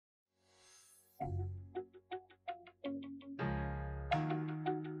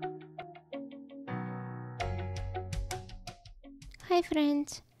Hi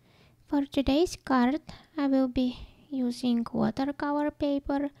friends! For today's card I will be using watercolor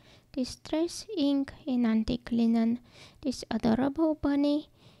paper, distress ink in antique linen, this adorable bunny,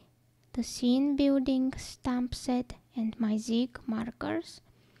 the scene building stamp set and my Zig markers.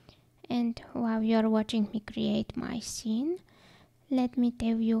 And while you are watching me create my scene, let me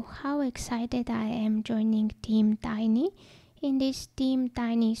tell you how excited I am joining Team Tiny in this Team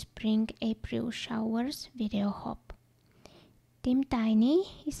Tiny Spring April Showers video hop. Team Tiny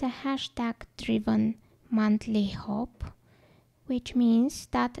is a hashtag-driven monthly hop, which means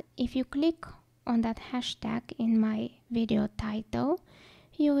that if you click on that hashtag in my video title,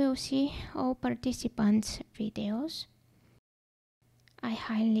 you will see all participants' videos. I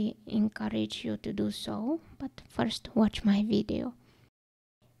highly encourage you to do so, but first watch my video.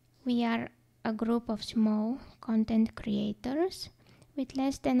 We are a group of small content creators with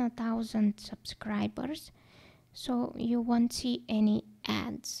less than 1,000 subscribers, so you won't see any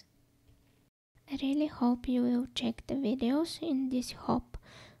ads. I really hope you will check the videos in this hop,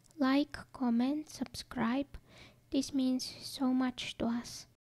 like, comment, subscribe. This means so much to us.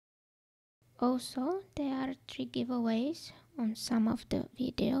 Also, there are 3 giveaways on some of the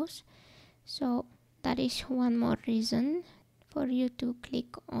videos, so that is one more reason for you to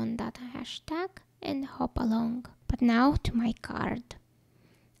click on that hashtag and hop along. But now to my card.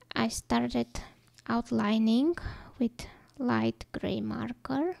 I started outlining with light gray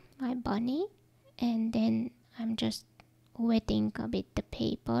marker my bunny, and then I'm just wetting a bit the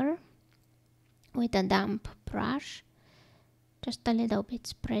paper with a damp brush, just a little bit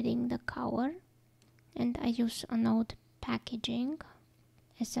spreading the color. And I use an old packaging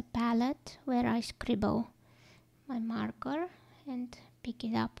as a palette where I scribble my marker and pick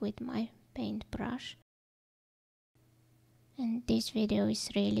it up with my paintbrush. And this video is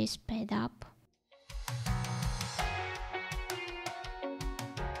really sped up.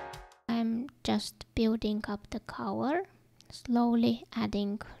 I'm just building up the color, slowly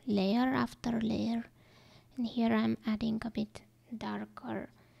adding layer after layer. And here I'm adding a bit darker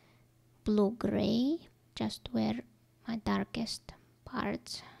blue-gray, just where my darkest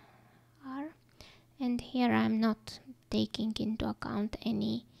parts are. And here I'm not taking into account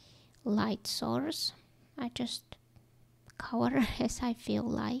any light source. I just color as I feel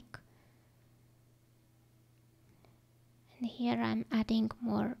like. And here I'm adding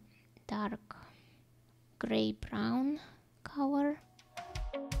more dark gray-brown color.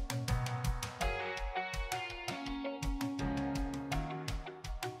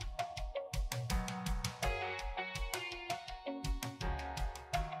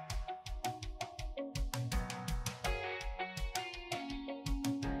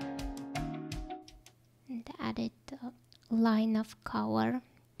 And added a line of color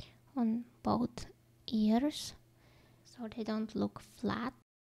on both ears so they don't look flat.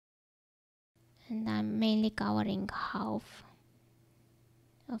 And I'm mainly coloring half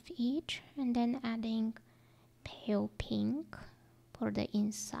of each, and then adding pale pink for the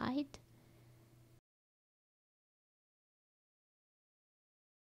inside.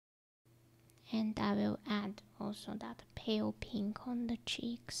 And I will add also that pale pink on the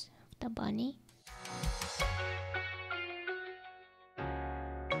cheeks of the bunny.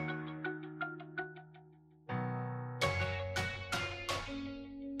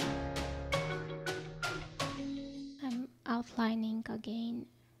 I'm outlining again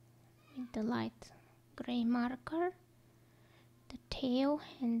with the light gray marker the tail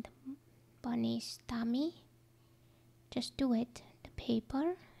and bunny's tummy. Just to wet the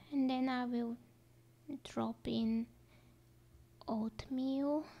paper, and then I will drop in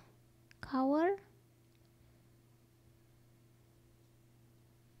oatmeal color.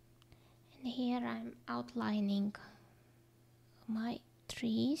 And here I'm outlining my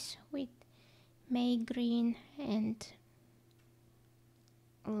trees with May green and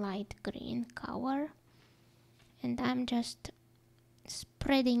light green color. And I'm just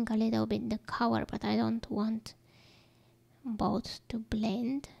spreading a little bit the color, but I don't want both to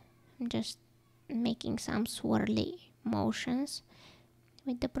blend. I'm just making some swirly motions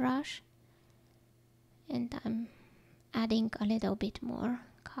with the brush, and I'm adding a little bit more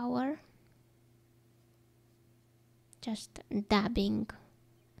color, just dabbing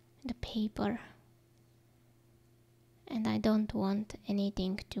the paper. And I don't want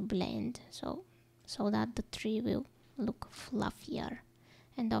anything to blend, so that the tree will look fluffier.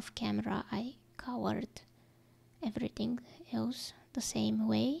 And off camera I colored everything else the same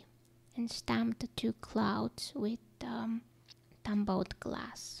way and stamped the 2 clouds with tumbled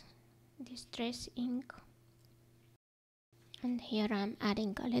glass distress ink. And here I'm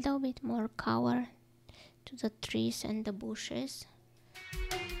adding a little bit more color to the trees and the bushes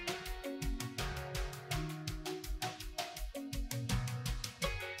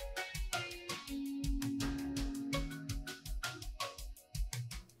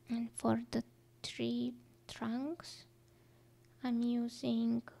for the tree trunks, I'm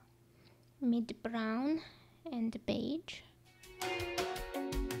using mid brown and beige.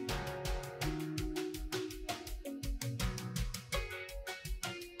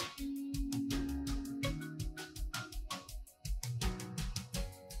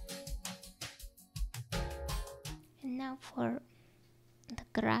 And now for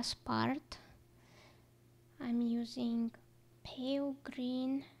the grass part, I'm using pale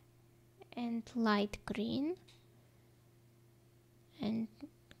green and light green, and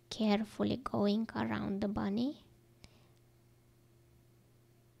carefully going around the bunny.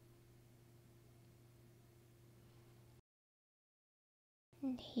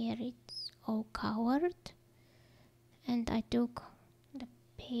 And here it's all covered, and I took the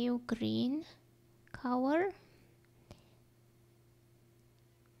pale green color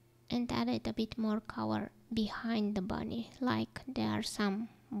and added a bit more color behind the bunny, like there are some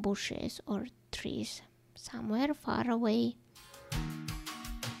bushes or trees somewhere far away.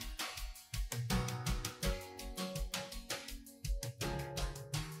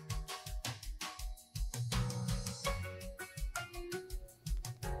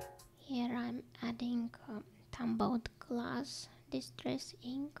 Here I'm adding tumbled glass distress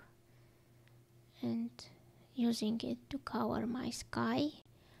ink and using it to cover my sky,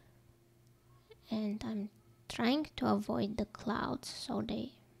 and I'm trying to avoid the clouds so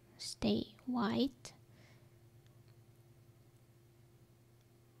they stay white.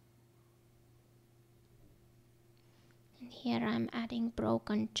 And here I'm adding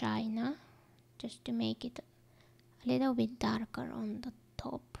broken china just to make it a little bit darker on the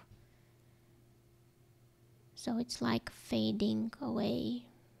top, so it's like fading away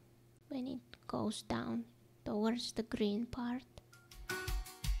when it goes down towards the green part.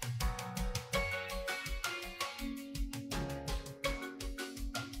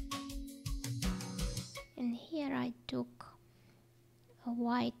 And here I took a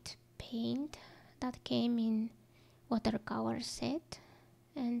white paint that came in watercolor set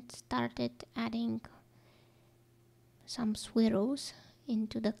and started adding some swirls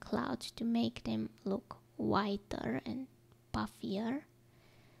into the clouds to make them look whiter and puffier,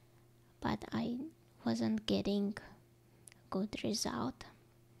 but I wasn't getting good result.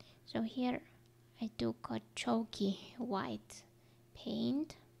 So here I took a chalky white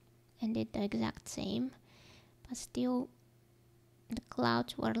paint and did the exact same, but still the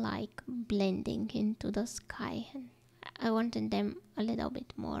clouds were like blending into the sky, and I wanted them a little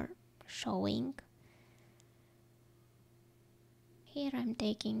bit more showing. Here I'm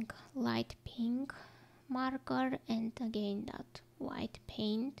taking light pink marker and again that white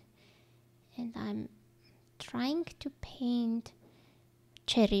paint, and I'm trying to paint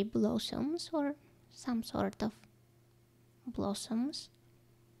cherry blossoms or some sort of blossoms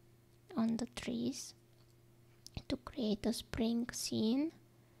on the trees to create a spring scene.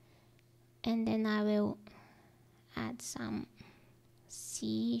 And then I will add some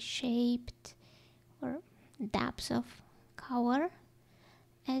C-shaped or dabs of color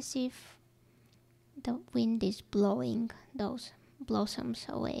as if the wind is blowing those blossoms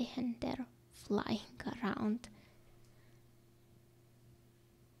away and they're flying around.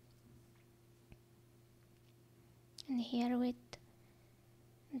 And here with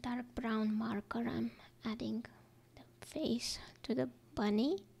dark brown marker I'm adding the face to the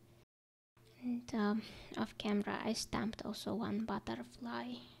bunny, and off camera I stamped also one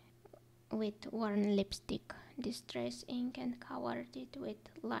butterfly with worn lipstick distress ink and colored it with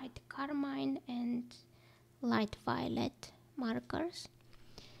light carmine and light violet markers.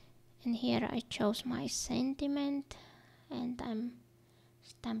 And here I chose my sentiment and I'm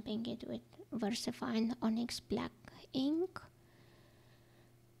stamping it with Versafine Onyx Black ink.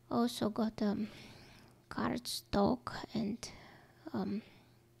 Also got a cardstock and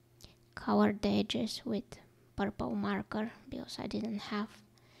covered the edges with purple marker because I didn't have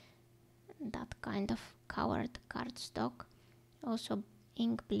that kind of colored cardstock. Also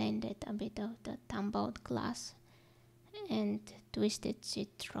ink blended a bit of the tumbled glass and twisted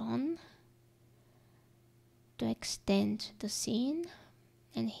citron to extend the scene.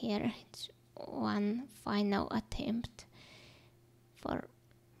 And here it's one final attempt for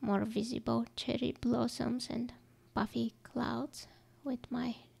more visible cherry blossoms and puffy clouds with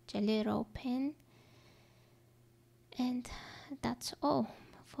my Jelly Roll pen. And that's all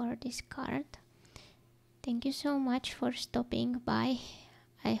for this card. Thank you so much for stopping by.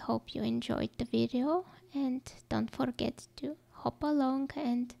 I hope you enjoyed the video, and don't forget to hop along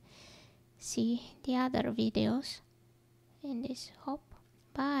and see the other videos in this hop.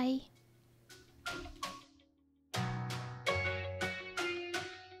 Bye!